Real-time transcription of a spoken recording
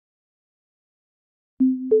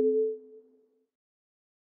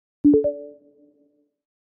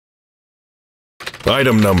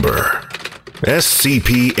Item Number: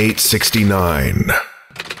 SCP-869.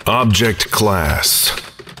 Object Class: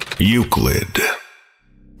 Euclid.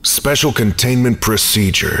 Special Containment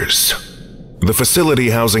Procedures. The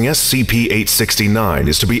facility housing SCP-869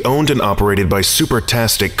 is to be owned and operated by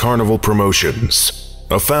Supertastic Carnival Promotions,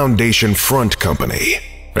 a Foundation front company,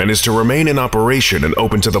 and is to remain in operation and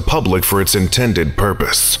open to the public for its intended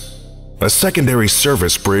purpose. A secondary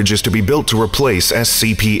service bridge is to be built to replace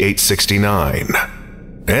SCP-869.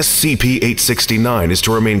 SCP-869 is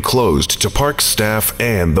to remain closed to park staff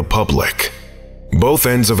and the public. Both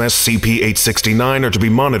ends of SCP-869 are to be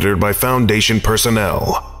monitored by Foundation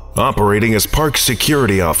personnel, operating as park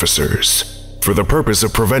security officers, for the purpose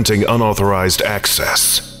of preventing unauthorized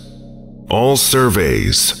access. All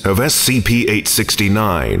surveys of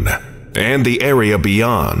SCP-869 and the area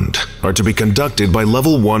beyond are to be conducted by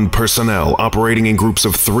Level 1 personnel operating in groups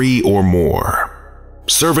of 3 or more.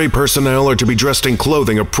 Survey personnel are to be dressed in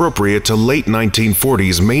clothing appropriate to late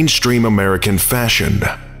 1940s mainstream American fashion,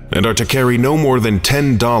 and are to carry no more than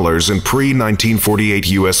 $10 in pre-1948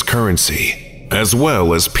 U.S. currency, as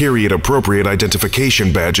well as period-appropriate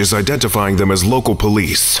identification badges identifying them as local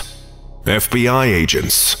police, FBI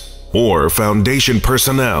agents, or Foundation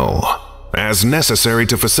personnel, as necessary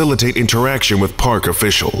to facilitate interaction with park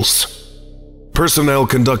officials. Personnel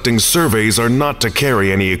conducting surveys are not to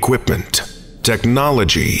carry any equipment,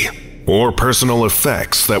 technology, or personal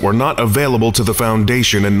effects that were not available to the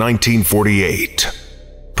Foundation in 1948.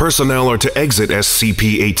 Personnel are to exit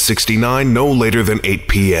SCP-869 no later than 8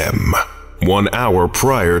 p.m., 1 hour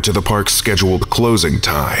prior to the park's scheduled closing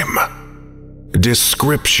time.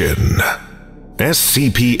 Description: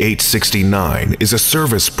 SCP-869 is a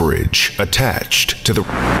service bridge attached to the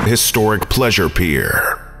historic Pleasure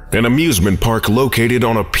Pier, an amusement park located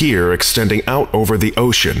on a pier extending out over the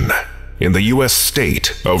ocean in the U.S.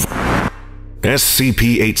 state of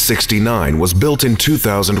SCP-869 was built in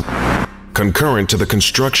 2000, concurrent to the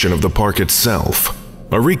construction of the park itself,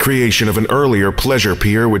 a recreation of an earlier Pleasure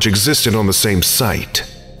Pier which existed on the same site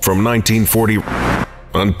from 1940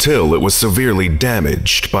 until it was severely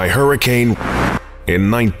damaged by Hurricane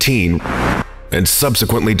in 19 and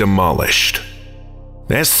subsequently demolished.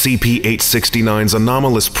 SCP-869's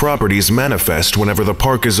anomalous properties manifest whenever the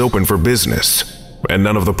park is open for business, and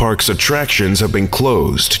none of the park's attractions have been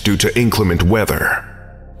closed due to inclement weather.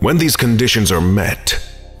 When these conditions are met,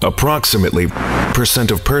 approximately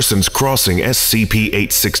 1% of persons crossing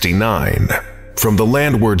SCP-869 from the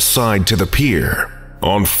landward side to the pier,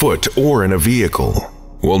 on foot or in a vehicle,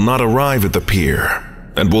 will not arrive at the pier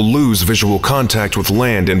and will lose visual contact with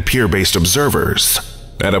land and pier-based observers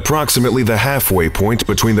at approximately the halfway point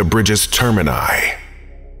between the bridge's termini.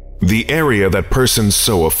 The area that persons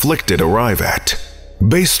so afflicted arrive at,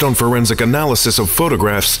 based on forensic analysis of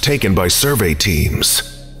photographs taken by survey teams,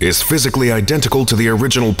 is physically identical to the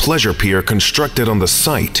original Pleasure Pier constructed on the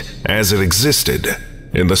site as it existed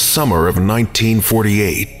in the summer of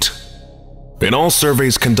 1948. In all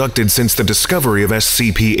surveys conducted since the discovery of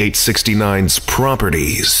SCP-869's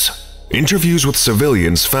properties, interviews with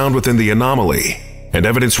civilians found within the anomaly, and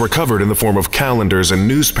evidence recovered in the form of calendars and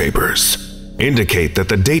newspapers, indicate that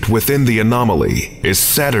the date within the anomaly is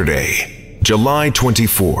Saturday, July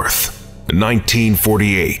 24th,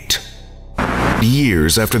 1948.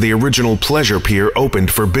 Years after the original Pleasure Pier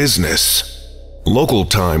opened for business. Local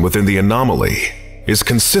time within the anomaly is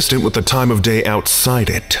consistent with the time of day outside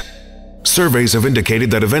it. Surveys have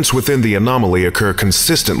indicated that events within the anomaly occur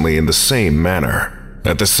consistently in the same manner,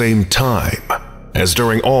 at the same time, as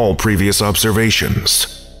during all previous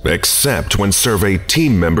observations, except when survey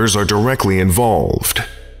team members are directly involved.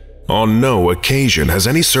 On no occasion has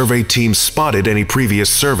any survey team spotted any previous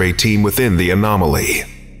survey team within the anomaly.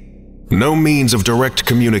 No means of direct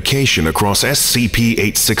communication across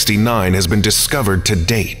SCP-869 has been discovered to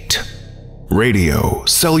date. Radio,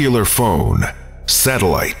 cellular phone,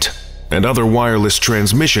 satellite, and other wireless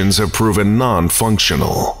transmissions have proven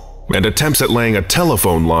non-functional, and attempts at laying a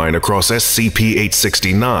telephone line across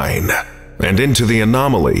SCP-869 and into the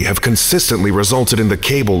anomaly have consistently resulted in the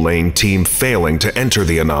cable lane team failing to enter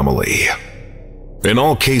the anomaly. In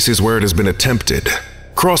all cases where it has been attempted,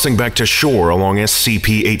 crossing back to shore along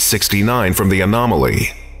SCP-869 from the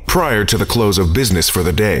anomaly prior to the close of business for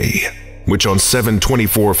the day, which on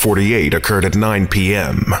 7/24/48 occurred at 9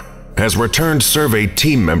 p.m., has returned survey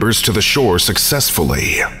team members to the shore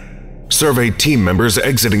successfully. Survey team members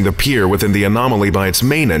exiting the pier within the anomaly by its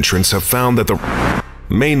main entrance have found that the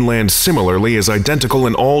mainland similarly is identical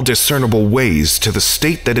in all discernible ways to the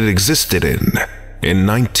state that it existed in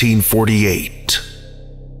 1948.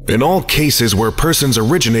 In all cases where persons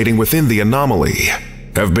originating within the anomaly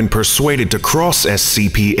have been persuaded to cross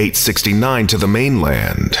SCP-869 to the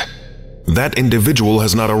mainland, that individual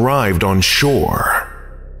has not arrived on shore.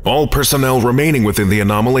 All personnel remaining within the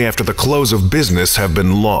anomaly after the close of business have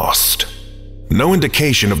been lost. No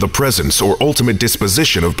indication of the presence or ultimate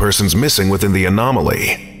disposition of persons missing within the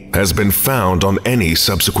anomaly has been found on any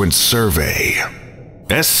subsequent survey.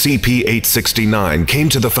 SCP-869 came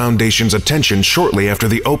to the Foundation's attention shortly after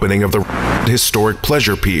the opening of the historic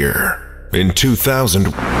Pleasure Pier in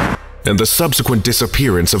 2000 and the subsequent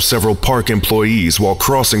disappearance of several park employees while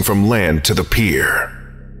crossing from land to the pier.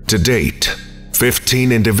 To date,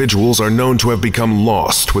 15 individuals are known to have become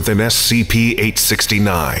lost within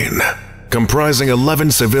SCP-869, comprising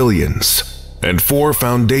 11 civilians and 4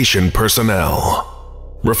 Foundation personnel.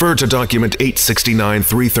 Refer to Document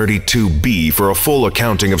 869-332-B for a full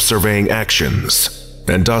accounting of surveying actions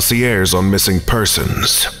and dossiers on missing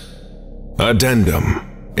persons. Addendum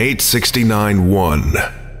 869-1,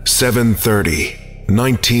 7/30,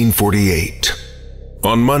 1948.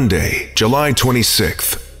 On Monday, July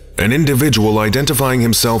 26th, an individual identifying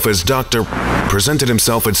himself as Dr. presented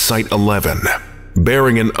himself at Site 11,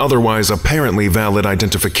 bearing an otherwise apparently valid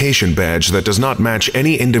identification badge that does not match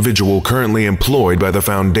any individual currently employed by the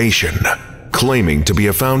Foundation, claiming to be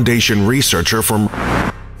a Foundation researcher from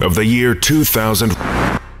of the year 2000.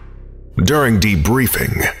 During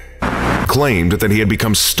debriefing, claimed that he had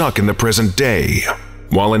become stuck in the present day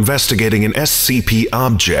while investigating an SCP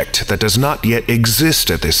object that does not yet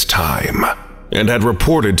exist at this time, and had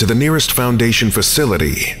reported to the nearest Foundation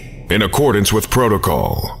facility in accordance with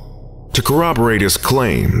protocol. To corroborate his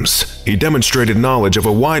claims, he demonstrated knowledge of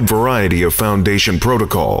a wide variety of Foundation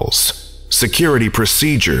protocols, security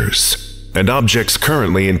procedures, and objects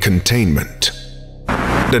currently in containment.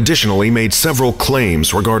 Additionally, made several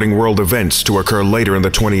claims regarding world events to occur later in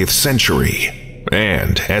the 20th century,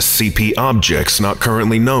 and SCP objects not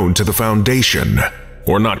currently known to the Foundation,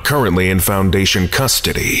 or not currently in Foundation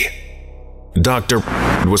custody. Dr.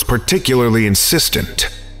 was particularly insistent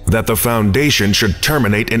that the Foundation should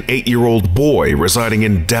terminate an 8-year-old boy residing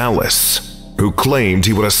in Dallas, who claimed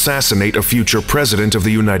he would assassinate a future president of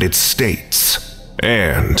the United States,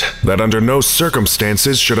 and that under no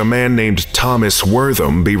circumstances should a man named Thomas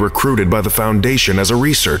Wortham be recruited by the Foundation as a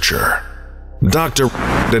researcher. Dr.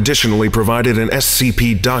 additionally provided an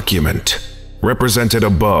SCP document, represented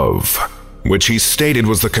above, which he stated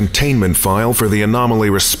was the containment file for the anomaly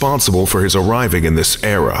responsible for his arriving in this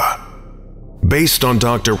era. Based on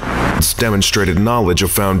Dr. demonstrated knowledge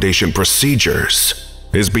of Foundation procedures,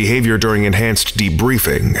 his behavior during enhanced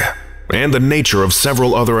debriefing, and the nature of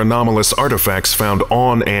several other anomalous artifacts found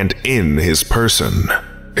on and in his person,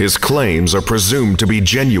 his claims are presumed to be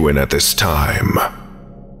genuine at this time.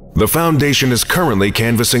 The Foundation is currently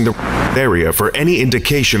canvassing the area for any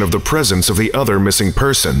indication of the presence of the other missing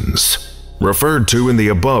persons, referred to in the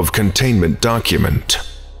above containment document.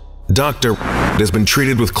 Dr. has been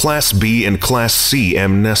treated with Class B and Class C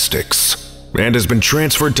amnestics, and has been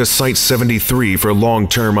transferred to Site 73 for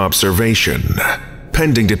long-term observation,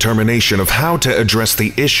 pending determination of how to address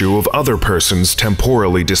the issue of other persons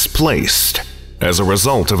temporally displaced as a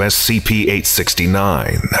result of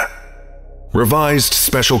SCP-869. Revised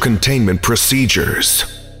Special Containment Procedures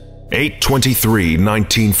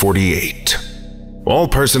 8/23/1948. All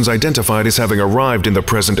persons identified as having arrived in the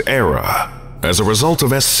present era as a result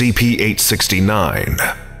of SCP-869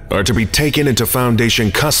 are to be taken into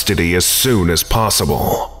Foundation custody as soon as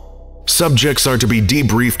possible. Subjects are to be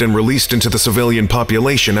debriefed and released into the civilian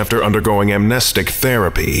population after undergoing amnestic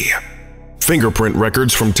therapy. Fingerprint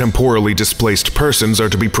records from temporally displaced persons are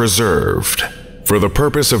to be preserved for the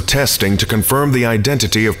purpose of testing to confirm the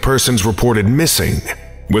identity of persons reported missing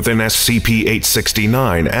within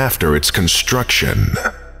SCP-869 after its construction.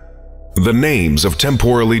 The names of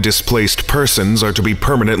temporally displaced persons are to be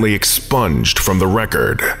permanently expunged from the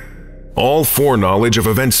record. All foreknowledge of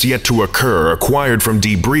events yet to occur acquired from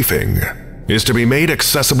debriefing is to be made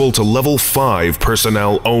accessible to Level 5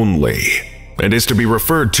 personnel only, and is to be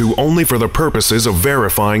referred to only for the purposes of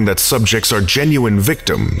verifying that subjects are genuine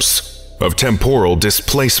victims of temporal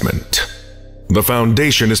displacement. The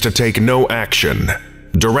Foundation is to take no action,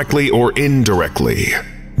 directly or indirectly,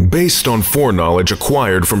 based on foreknowledge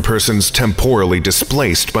acquired from persons temporally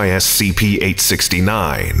displaced by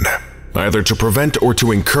SCP-869, either to prevent or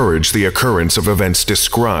to encourage the occurrence of events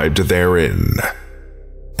described therein.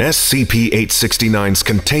 SCP-869's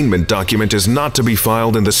containment document is not to be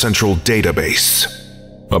filed in the central database.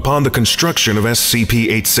 Upon the construction of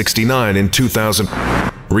SCP-869 in 2000,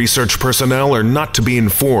 research personnel are not to be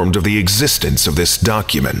informed of the existence of this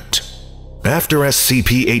document. After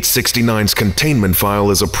SCP-869's containment file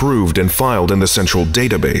is approved and filed in the central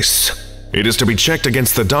database, it is to be checked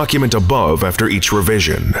against the document above after each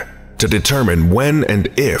revision to determine when and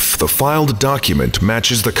if the filed document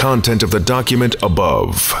matches the content of the document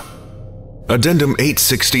above. Addendum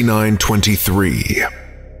 869-23,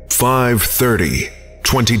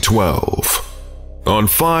 5/30/2012. On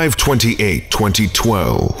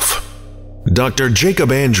 5/28/2012, Dr.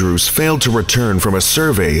 Jacob Andrews failed to return from a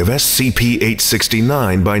survey of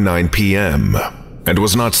SCP-869 by 9 p.m. and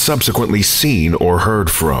was not subsequently seen or heard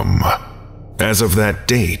from. As of that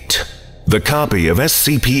date, the copy of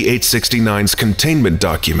SCP-869's containment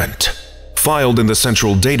document, filed in the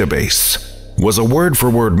central database, was a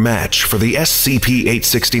word-for-word match for the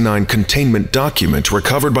SCP-869 containment document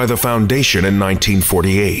recovered by the Foundation in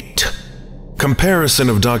 1948. Comparison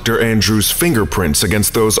of Dr. Andrews' fingerprints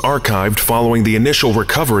against those archived following the initial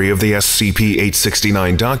recovery of the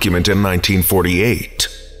SCP-869 document in 1948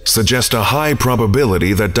 suggest a high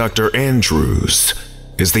probability that Dr. Andrews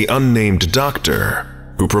is the unnamed doctor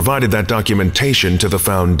who provided that documentation to the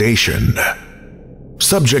Foundation.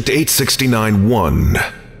 Subject 869-1,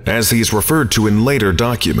 as he is referred to in later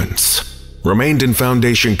documents, remained in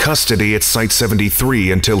Foundation custody at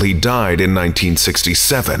Site-73 until he died in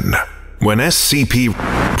 1967, when SCP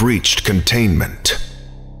breached containment.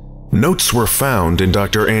 Notes were found in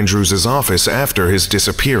Dr. Andrews' office after his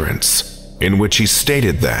disappearance, in which he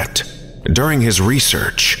stated that, during his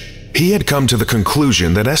research, he had come to the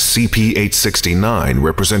conclusion that SCP-869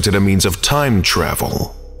 represented a means of time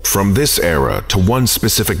travel from this era to one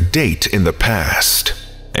specific date in the past,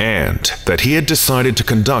 and that he had decided to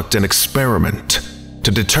conduct an experiment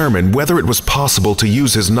to determine whether it was possible to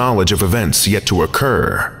use his knowledge of events yet to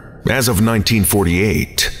occur, as of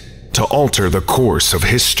 1948, to alter the course of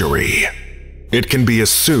history. It can be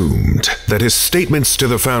assumed that his statements to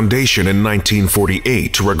the Foundation in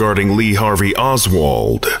 1948 regarding Lee Harvey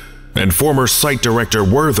Oswald and former Site Director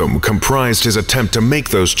Wortham comprised his attempt to make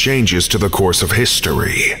those changes to the course of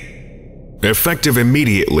history. Effective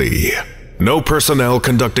immediately, no personnel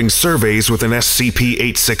conducting surveys within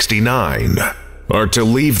SCP-869 are to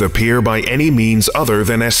leave the pier by any means other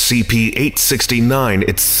than SCP-869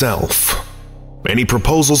 itself. Any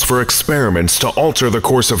proposals for experiments to alter the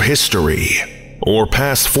course of history or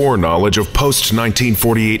pass foreknowledge of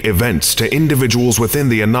post-1948 events to individuals within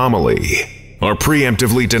the anomaly are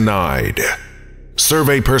preemptively denied.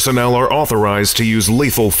 Survey personnel are authorized to use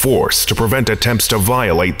lethal force to prevent attempts to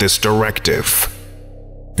violate this directive.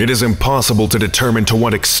 It is impossible to determine to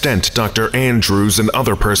what extent Dr. Andrews and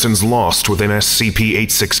other persons lost within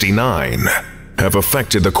SCP-869 have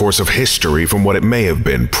affected the course of history from what it may have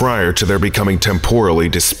been prior to their becoming temporally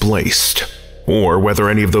displaced, or whether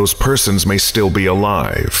any of those persons may still be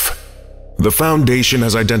alive. The Foundation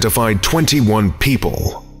has identified 21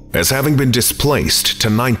 people as having been displaced to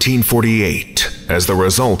 1948 as the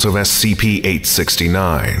result of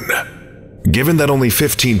SCP-869. Given that only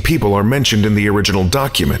 15 people are mentioned in the original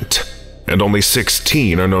document, and only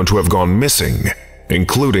 16 are known to have gone missing,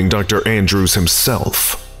 including Dr. Andrews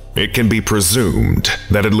himself, it can be presumed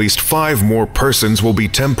that at least 5 more persons will be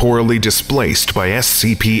temporally displaced by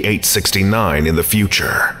SCP-869 in the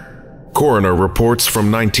future. Coroner reports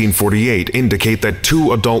from 1948 indicate that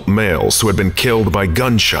 2 adult males who had been killed by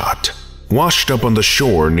gunshot washed up on the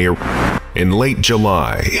shore near in late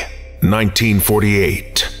July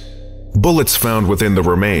 1948. Bullets found within the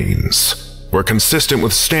remains were consistent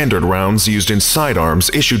with standard rounds used in sidearms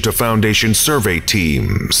issued to Foundation survey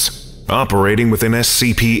teams operating within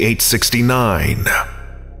SCP-869.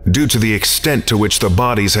 Due to the extent to which the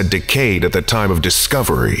bodies had decayed at the time of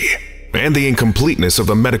discovery, and the incompleteness of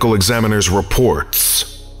the medical examiner's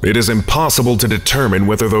reports, it is impossible to determine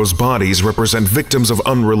whether those bodies represent victims of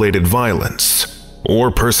unrelated violence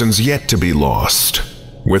or persons yet to be lost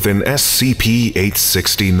within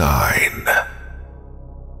SCP-869.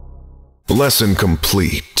 Lesson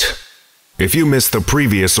complete. If you missed the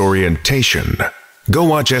previous orientation, go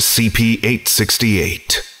watch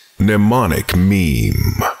SCP-868, Mnemonic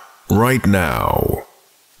Meme, right now.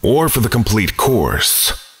 Or for the complete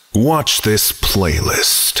course, watch this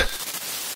playlist.